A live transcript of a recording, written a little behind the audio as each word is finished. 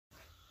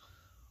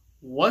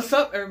What's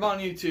up,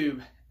 everybody on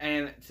YouTube?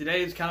 And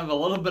today is kind of a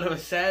little bit of a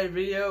sad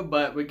video,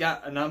 but we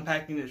got an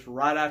unpacking that's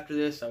right after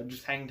this, so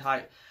just hang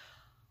tight.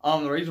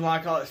 The reason why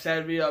I call it a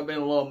sad video, I've been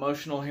a little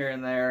emotional here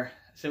and there,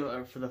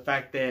 similar for the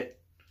fact that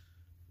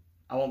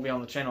I won't be on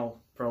the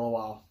channel for a little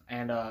while,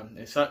 and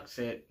it sucks.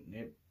 I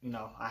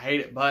hate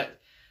it, but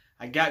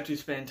I got to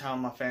spend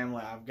time with my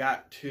family. I've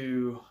got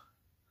to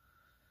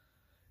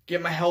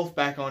get my health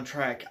back on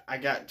track. I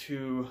got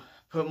to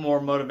put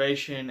more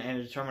motivation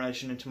and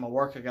determination into my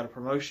work. I got a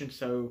promotion,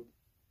 so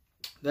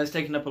that's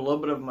taking up a little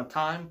bit of my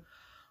time.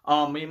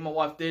 Me and my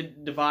wife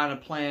did devise a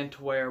plan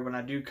to where when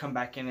I do come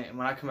back in it, and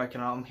when I come back in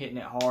it, I'm hitting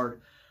it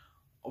hard.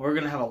 We're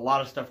going to have a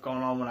lot of stuff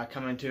going on when I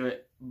come into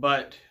it,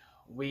 but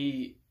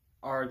we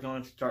are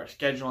going to start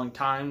scheduling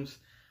times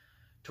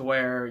to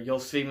where you'll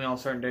see me on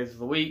certain days of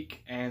the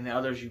week, and the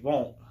others you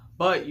won't.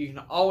 But you can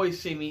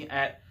always see me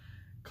at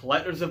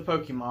Collectors of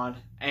Pokemon,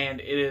 and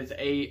it is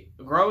a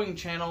growing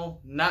channel,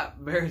 not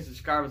very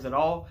subscribers at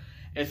all.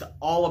 It's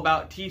all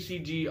about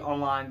TCG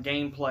online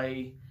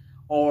gameplay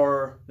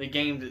or the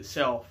games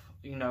itself.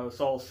 You know,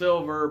 Soul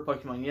Silver,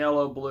 Pokemon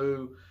Yellow,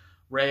 Blue,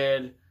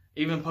 Red,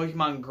 even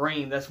Pokemon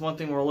Green. That's one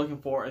thing we're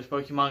looking for, is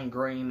Pokemon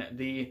Green,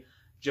 the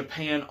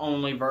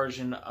Japan-only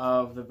version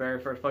of the very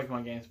first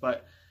Pokemon games.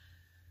 But,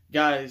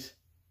 guys,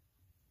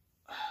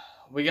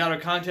 we got our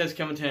contest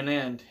coming to an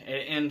end.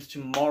 It ends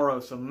tomorrow,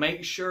 so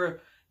make sure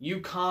you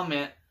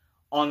comment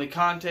on the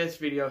contest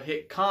video,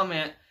 hit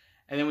comment,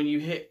 and then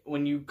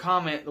when you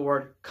comment the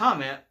word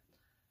comment,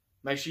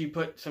 make sure you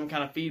put some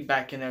kind of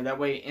feedback in there. That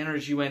way it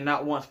enters you in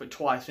not once but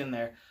twice in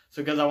there.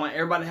 So because I want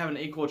everybody to have an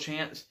equal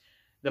chance,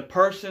 the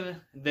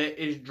person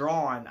that is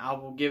drawn, I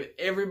will give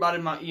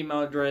everybody my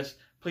email address.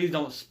 Please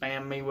don't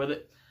spam me with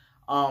it.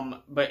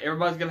 But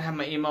everybody's going to have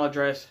my email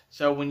address.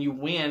 So when you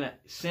win,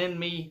 send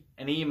me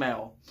an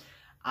email.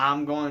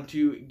 I'm going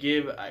to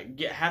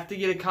have to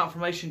get a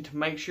confirmation to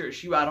make sure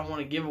it's you. I don't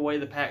want to give away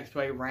the packs to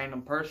a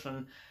random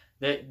person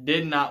that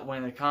did not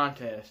win the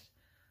contest.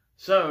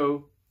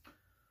 So,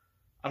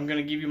 I'm going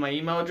to give you my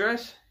email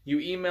address. You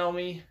email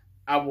me.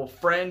 I will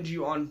friend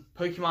you on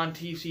Pokemon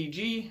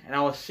TCG, and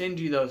I will send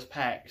you those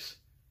packs.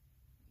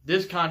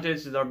 This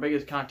contest is our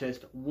biggest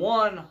contest.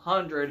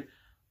 100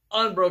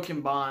 Unbroken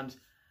Bonds.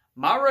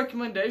 My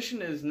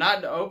recommendation is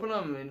not to open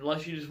them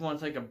unless you just want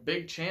to take a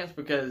big chance,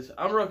 because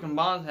Unbroken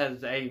Bonds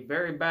has a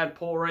very bad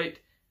pull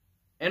rate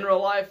in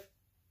real life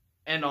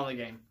and on the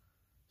game.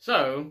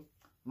 So,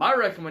 my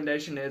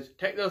recommendation is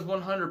take those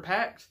 100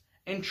 packs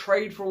and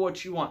trade for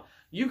what you want.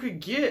 You could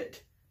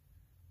get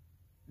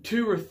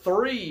 2 or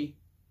 3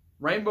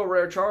 Rainbow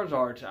Rare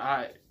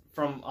Charizards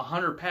from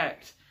 100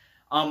 packs.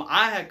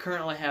 I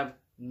currently have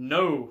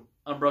no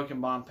Unbroken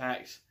Bond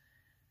packs.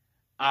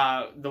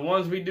 The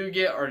ones we do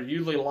get are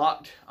usually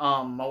locked.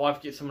 My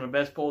wife gets some of the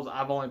best pulls.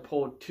 I've only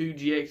pulled 2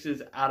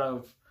 GXs out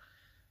of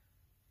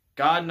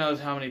God knows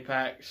how many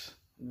packs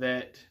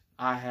that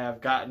I have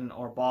gotten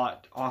or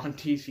bought on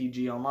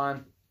TCG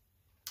Online.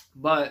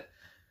 But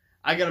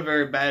I got a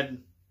very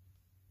bad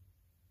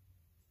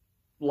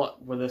luck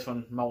with this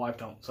one. My wife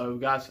don't. So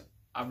guys,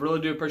 I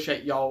really do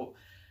appreciate y'all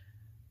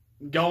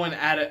going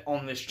at it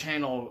on this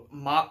channel.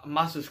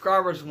 My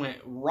subscribers went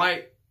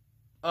right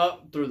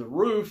up through the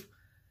roof.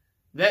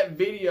 That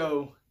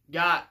video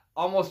got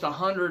almost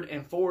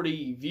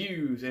 140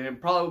 views, and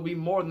it probably will be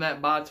more than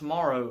that by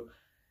tomorrow.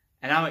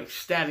 And I'm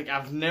ecstatic.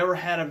 I've never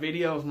had a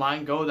video of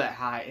mine go that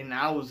high, and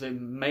I was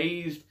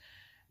amazed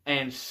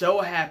and so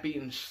happy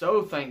and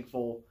so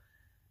thankful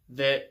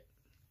that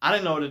I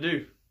didn't know what to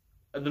do.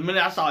 The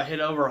minute I saw it hit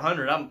over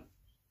 100,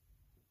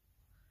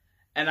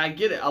 and I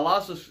get it. A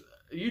lot of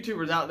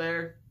YouTubers out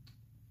there,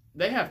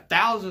 they have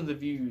thousands of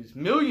views,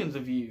 millions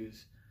of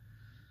views.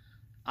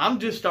 I'm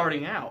just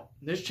starting out.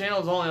 This channel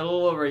is only a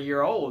little over a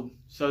year old,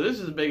 so this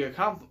is a big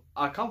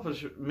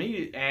accomplishment for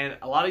me, and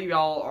a lot of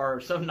y'all are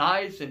so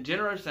nice and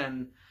generous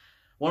and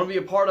want to be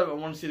a part of it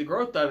and want to see the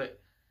growth of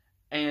it.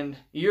 And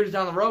years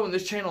down the road, when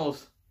this channel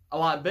is a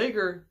lot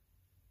bigger,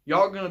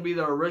 y'all are going to be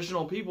the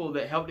original people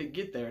that helped it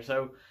get there.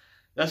 So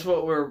that's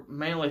what we're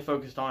mainly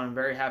focused on and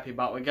very happy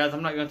about. But guys,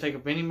 I'm not going to take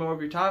up any more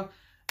of your time.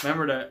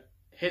 Remember to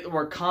hit the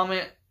word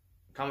comment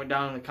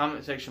down in the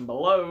comment section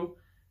below,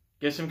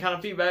 get some kind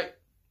of feedback.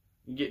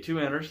 You get 2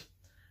 enters.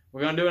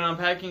 We're going to do an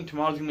unpacking.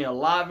 Tomorrow's going to be a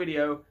live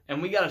video.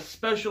 And we got a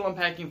special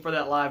unpacking for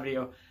that live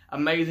video.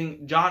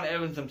 Amazing. John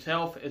Evans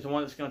himself is the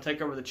one that's going to take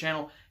over the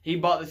channel. He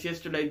bought this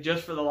yesterday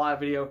just for the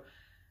live video.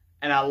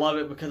 And I love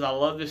it because I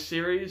love this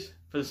series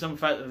for the simple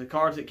fact of the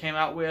cards it came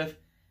out with.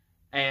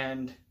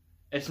 And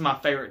it's my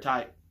favorite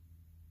type.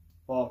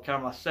 Well, kind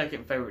of my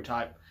second favorite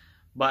type.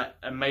 But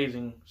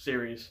amazing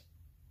series.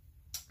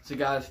 So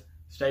guys,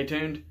 stay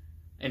tuned.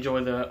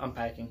 Enjoy the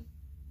unpacking.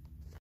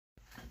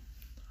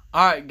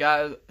 Alright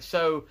guys,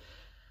 so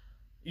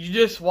you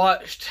just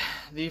watched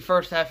the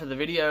first half of the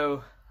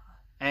video,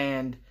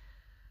 and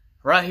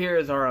right here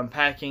is our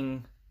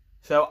unpacking.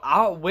 So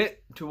I went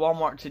to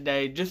Walmart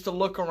today just to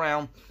look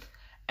around,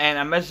 and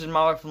I messaged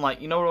my wife. I'm like,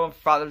 you know what I want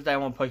for Father's Day? I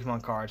want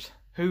Pokemon cards.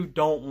 Who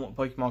don't want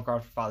Pokemon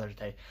cards for Father's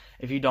Day?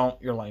 If you don't,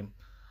 you're lame.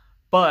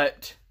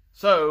 But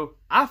So,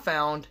 I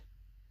found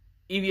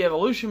Eevee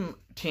Evolution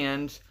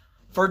tins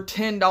for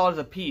 $10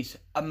 a piece.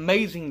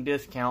 Amazing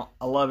discount.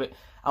 I love it.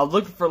 I was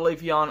looking for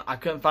Leafeon. I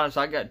couldn't find it,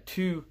 so I got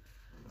 2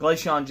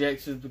 Glaceon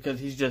GXs because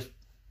he's just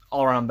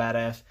all-around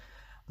badass.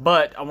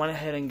 But I went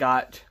ahead and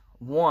got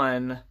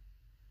 1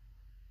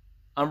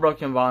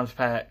 Unbroken Bonds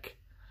pack.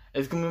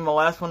 It's going to be my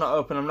last one to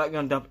open. I'm not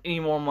going to dump any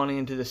more money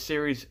into this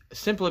series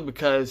simply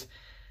because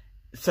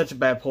it's such a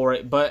bad pull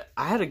rate. But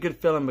I had a good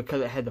feeling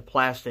because it had the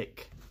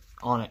plastic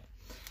on it.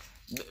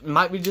 It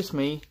might be just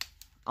me.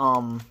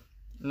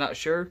 Not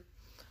sure.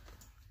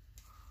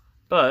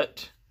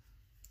 But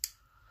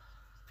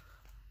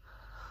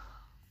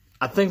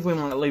I think we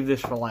might leave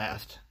this for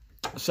last.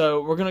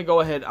 So we're going to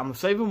go ahead. I'm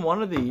saving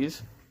one of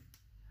these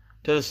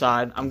to the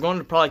side. I'm going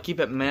to probably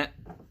keep it mint.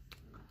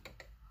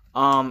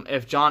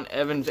 If John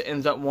Evans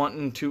ends up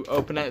wanting to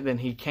open it, then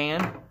he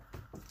can.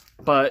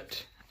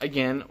 But,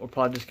 again, we're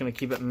probably just going to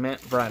keep it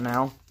mint right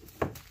now.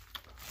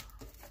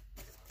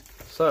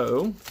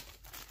 So,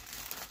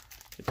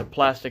 get the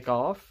plastic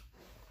off.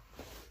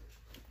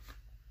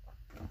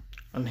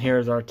 And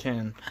here's our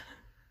tin.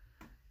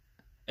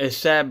 It's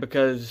sad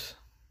because,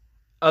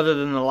 other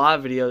than the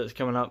live video that's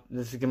coming up,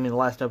 this is going to be the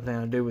last opening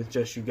I do with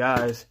just you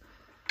guys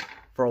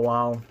for a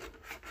while.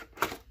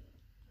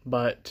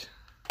 But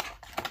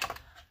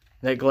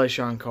that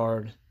Glaceon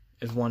card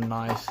is one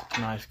nice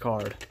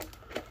card.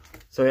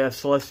 So we have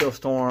Celestial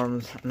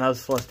Storms, another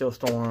Celestial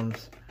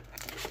Storms,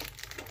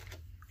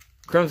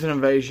 Crimson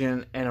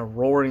Invasion, and a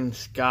Roaring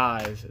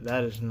Skies.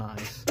 That is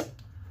nice.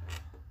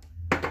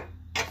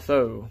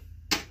 So,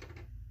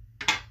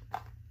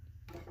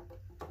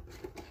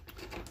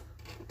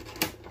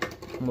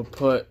 I'm going to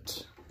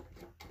put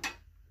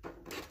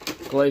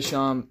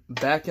Glaceon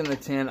back in the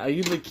tin. I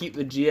usually keep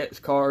the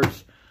GX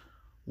cards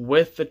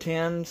with the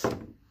tins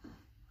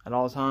at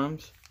all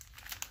times.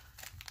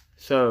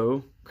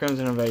 So,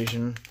 Crimson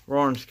Invasion,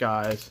 Roaring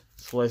Skies,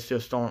 Celestial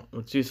Storm,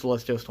 2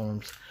 Celestial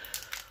Storms.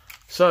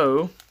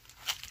 So,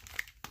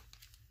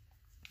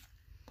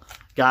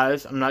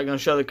 guys, I'm not going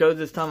to show the codes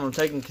this time. I'm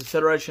taking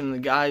consideration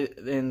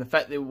the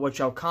fact that what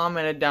y'all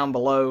commented down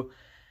below,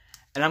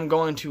 and I'm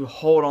going to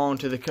hold on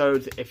to the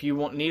codes. If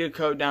you need a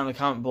code down in the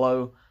comment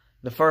below,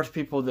 the first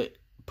people that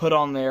put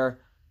on there,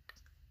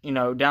 you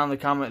know, down in the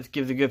comments,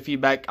 gives a good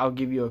feedback, I'll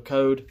give you a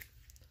code.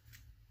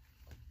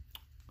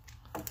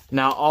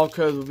 Now, all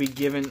codes will be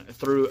given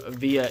through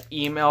via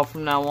email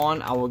from now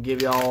on. I will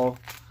give y'all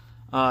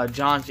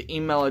John's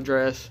email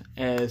address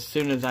as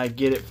soon as I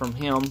get it from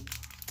him.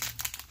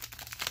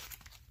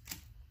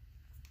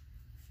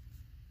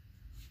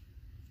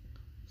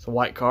 It's a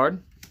white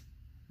card.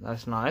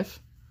 That's nice.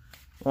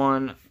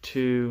 1,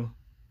 2,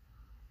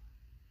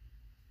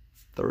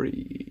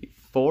 3,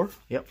 4.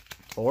 Yep,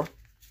 4.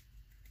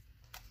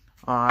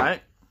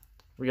 Alright.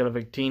 We got a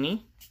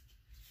Victini,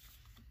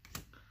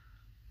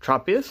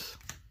 Tropius,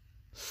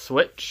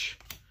 Switch,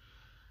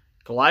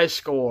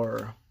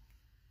 Gliscor,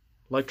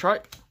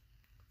 Electrike,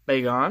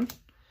 Bagon,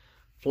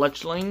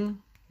 Fletchling,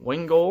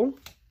 Wingull,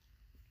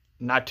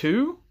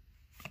 Natu.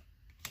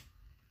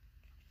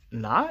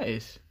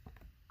 Nice.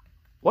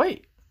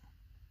 Wait.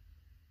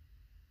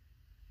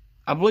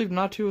 I believe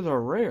Natu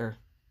are rare.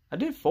 I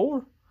did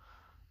 4.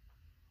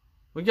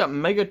 We got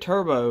Mega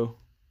Turbo.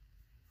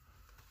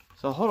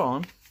 So hold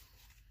on.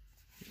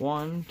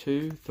 1,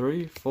 2,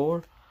 3,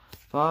 4,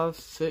 5,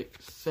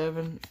 6,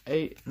 7,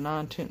 8,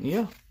 9, 10.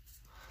 Yeah.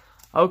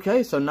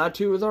 Okay, so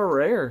Natu is our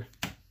rare.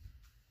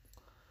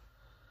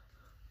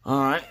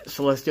 Alright,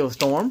 Celestial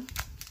Storm.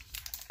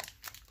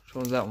 Which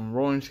one's that one?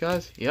 Roaring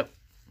Skies? Yep.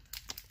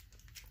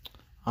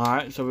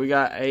 Alright, so we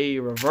got a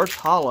reverse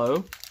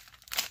holo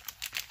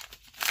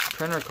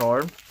printer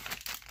card.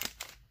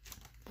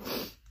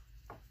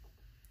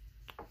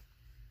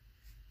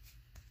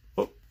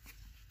 Oh.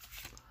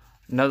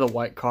 Another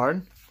white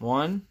card.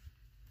 1.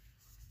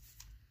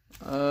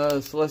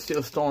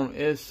 Celestial Storm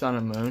is Sun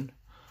and Moon.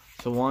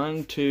 So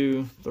 1,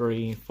 2,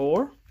 3,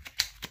 4.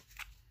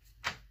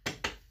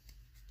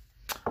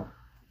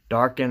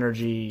 Dark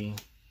Energy.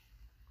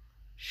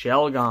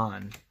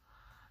 Shelgon.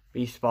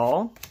 Beast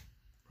Ball.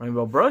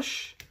 Rainbow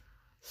Brush.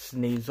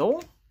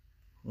 Sneasel.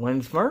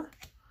 Winsmer.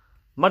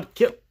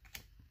 Mudkip.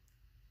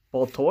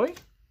 Voltoy.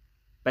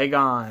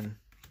 Bagon.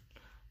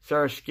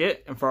 Surskit.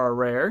 And for our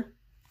rare.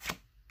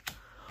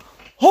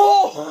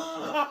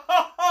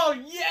 Oh,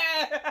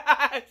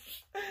 yes!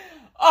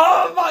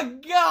 Oh my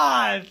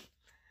God!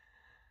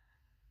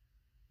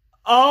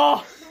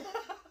 Oh,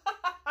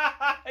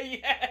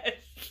 yes!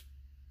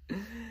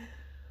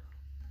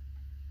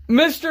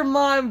 Mr.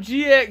 Mime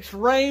GX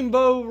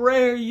Rainbow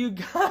Rare, you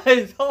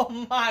guys. Oh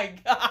my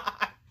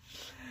God.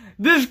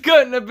 This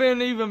couldn't have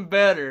been even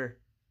better.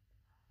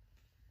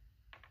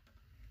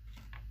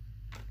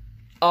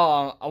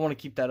 Oh, I want to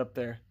keep that up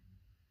there.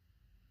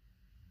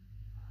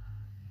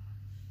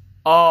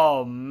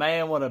 Oh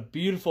man, what a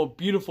beautiful,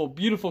 beautiful,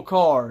 beautiful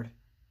card.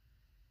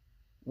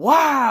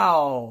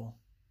 Wow.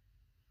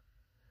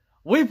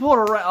 We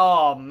pulled a...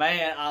 Oh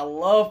man, I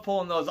love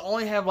pulling those. I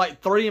only have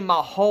like 3 in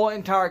my whole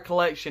entire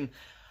collection.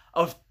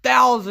 of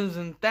thousands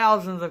and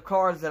thousands of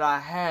cards that I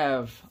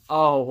have.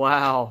 Oh,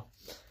 wow.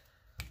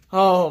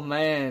 Oh,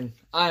 man.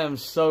 I am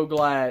so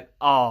glad.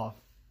 Oh,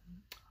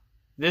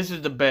 this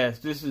is the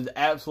best. This is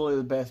absolutely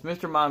the best.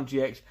 Mr. Mime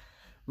GX,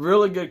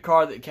 really good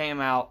card that came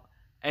out.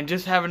 And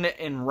just having it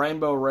in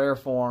rainbow rare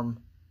form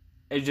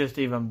is just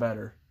even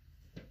better.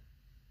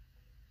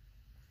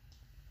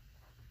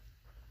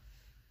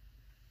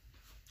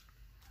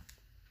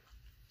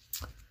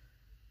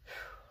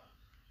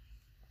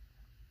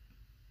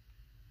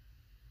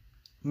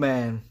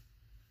 Man,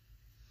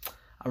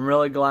 I'm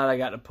really glad I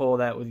got to pull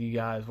that with you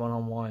guys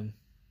one-on-one.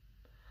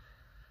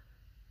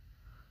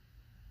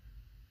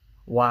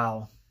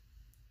 Wow.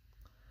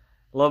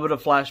 A little bit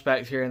of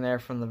flashbacks here and there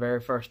from the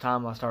very first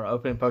time I started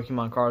opening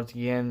Pokemon cards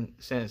again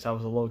since I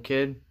was a little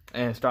kid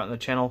and starting the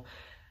channel.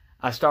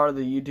 I started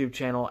the YouTube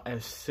channel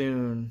as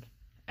soon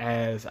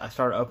as I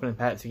started opening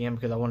packs again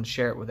because I wanted to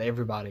share it with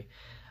everybody.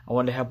 I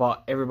wanted to help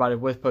out everybody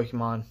with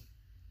Pokemon,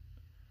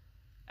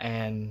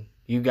 and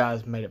you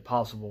guys made it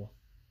possible.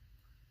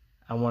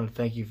 I want to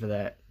thank you for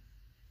that.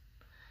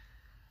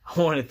 I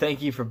want to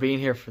thank you for being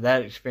here for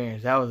that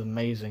experience. That was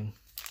amazing.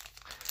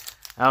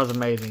 That was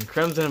amazing.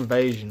 Crimson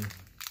Invasion.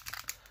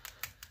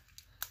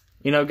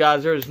 You know,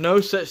 guys, there is no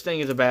such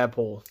thing as a bad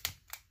pull.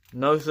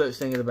 No such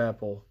thing as a bad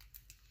pull.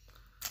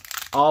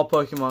 All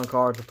Pokemon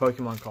cards are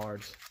Pokemon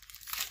cards.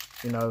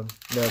 You know,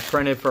 they're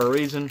printed for a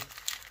reason.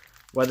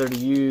 Whether to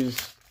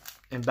use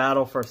in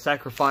battle for a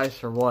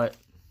sacrifice or what.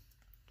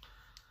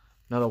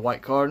 Another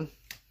white card.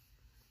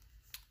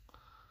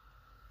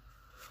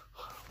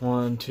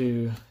 1,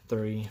 2,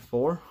 3,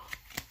 4.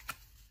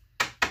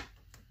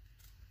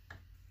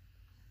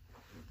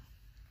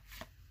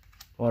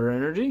 Water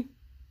Energy.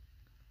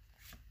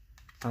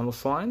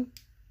 Almost Flying.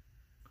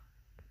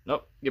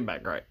 Nope, get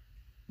back right.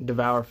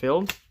 Devour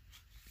Field.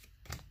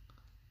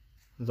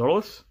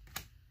 Zorlus.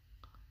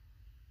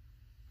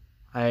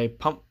 A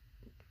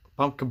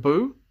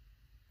Pumpkaboo.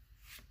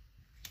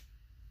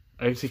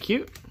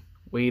 Execute.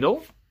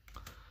 Weedle.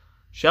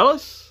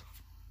 Shellis.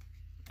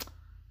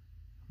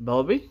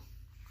 Belleby.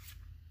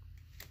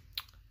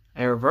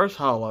 A Reverse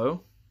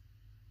Hollow.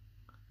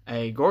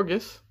 A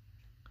Gorgus.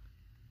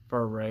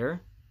 For a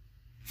rare.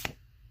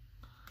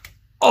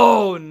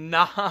 Oh,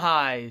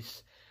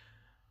 nice.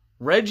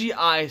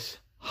 Regice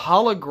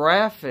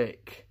holographic.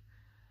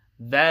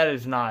 That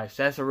is nice.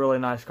 That's a really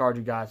nice card,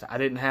 you guys. I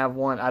didn't have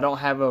one. I don't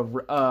have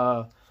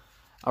a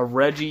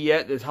Reggie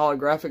yet that's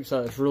holographic,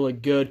 so it's really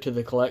good to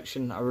the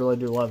collection. I really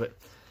do love it.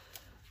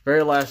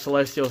 Very last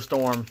Celestial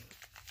Storm.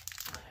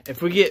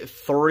 If we get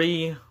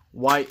 3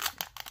 white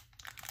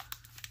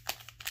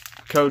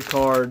code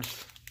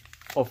cards,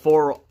 or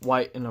 4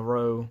 white in a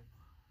row.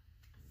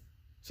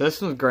 So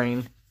this one's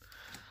green.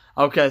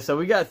 Okay, so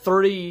we got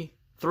 3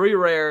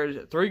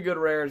 rares, 3 good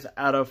rares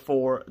out of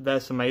 4.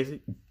 That's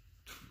amazing.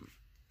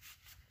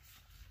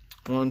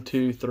 1,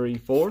 2, 3,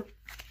 4.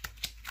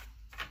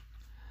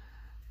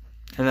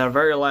 And our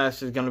very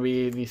last is going to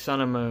be the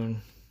Sun and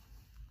Moon.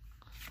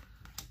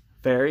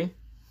 Fairy.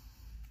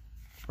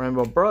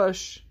 Rainbow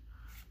Brush.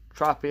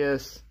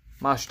 Tropius.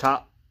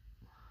 Mashtop.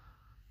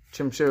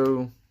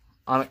 Chimchu.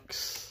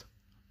 Onyx.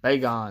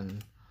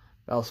 Bagon.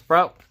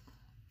 Bellsprout.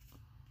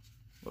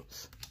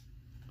 Whoops.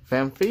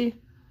 Phanpy.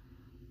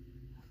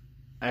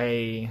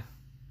 A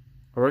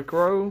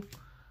Rickrow.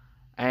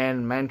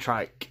 And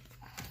Mantrike.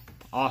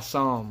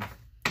 Awesome.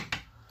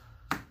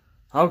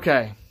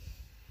 Okay.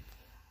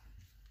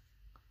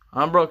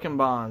 Unbroken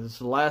Bonds. This is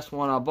the last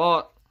one I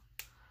bought.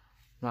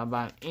 Not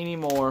buying any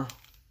more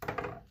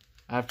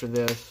after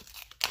this.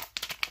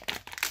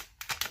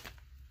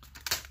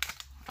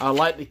 I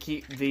like to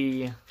keep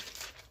the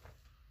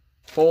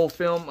full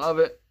film of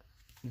it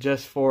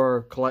just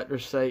for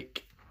collector's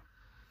sake.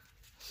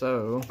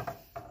 So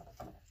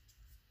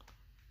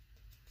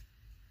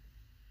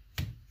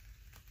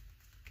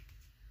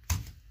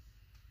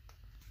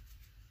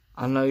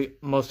I know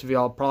most of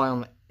y'all are probably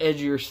on the edge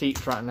of your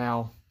seats right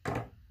now,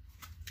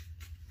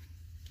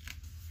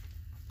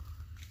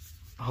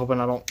 hoping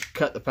I don't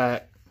cut the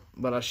pack,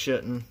 but I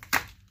shouldn't.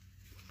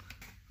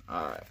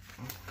 Alright.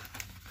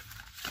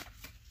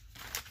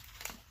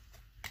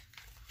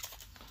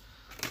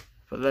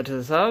 Put that to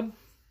the side.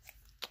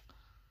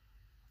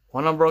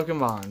 1 Unbroken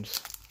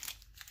Bonds.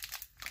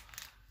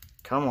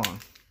 Come on.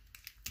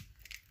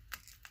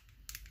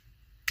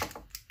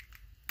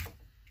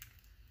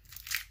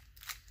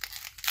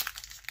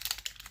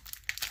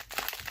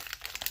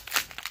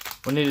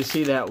 We need to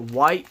see that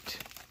white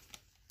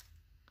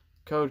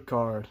code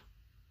card.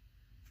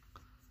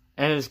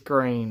 And it's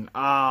green.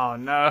 Oh,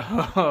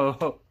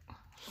 no.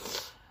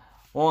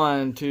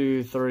 1,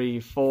 2, 3,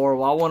 4.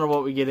 Well, I wonder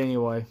what we get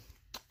anyway.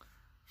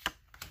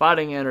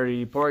 Fighting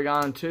Energy.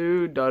 Porygon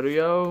 2.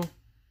 Doduo.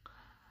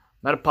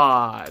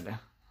 Metapod.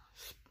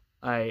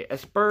 A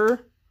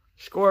Esper.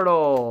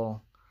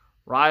 Squirtle.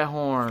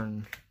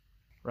 Rhyhorn.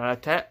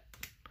 Rattata.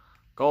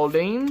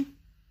 Goldeen.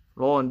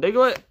 Rolling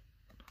Diglett.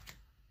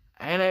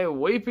 And a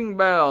Weeping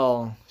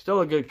Bell.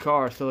 Still a good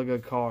card. Still a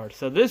good card.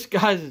 So this,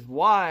 guys, is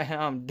why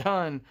I'm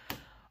done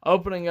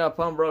opening up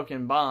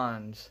Unbroken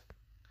bonds.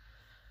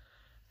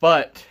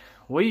 But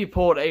we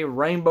pulled a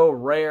rainbow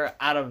rare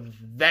out of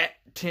that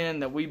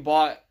tin that we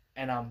bought,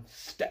 and I'm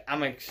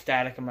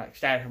ecstatic. I'm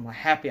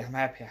happy.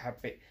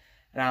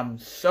 And I'm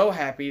so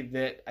happy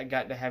that I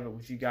got to have it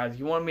with you guys.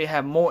 You wanted me to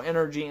have more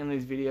energy in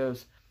these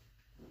videos,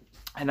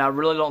 and I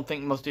really don't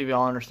think most of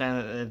y'all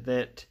understand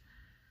that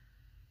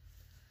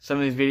some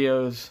of these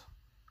videos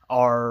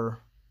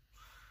are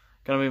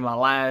going to be my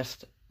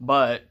last,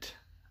 but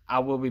I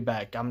will be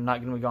back. I'm not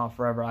going to be gone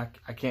forever.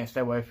 I can't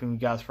stay away from you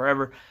guys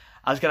forever.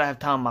 I just got to have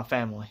time with my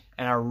family,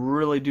 and I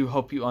really do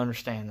hope you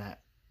understand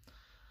that.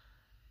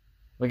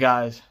 But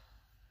guys,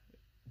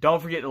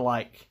 don't forget to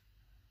like.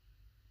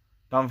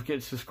 Don't forget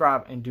to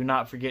subscribe, and do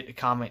not forget to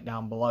comment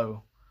down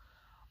below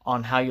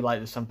on how you like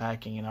this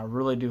unpacking, and I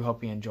really do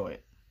hope you enjoy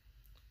it.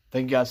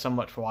 Thank you guys so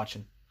much for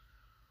watching.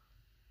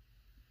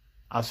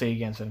 I'll see you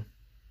again soon.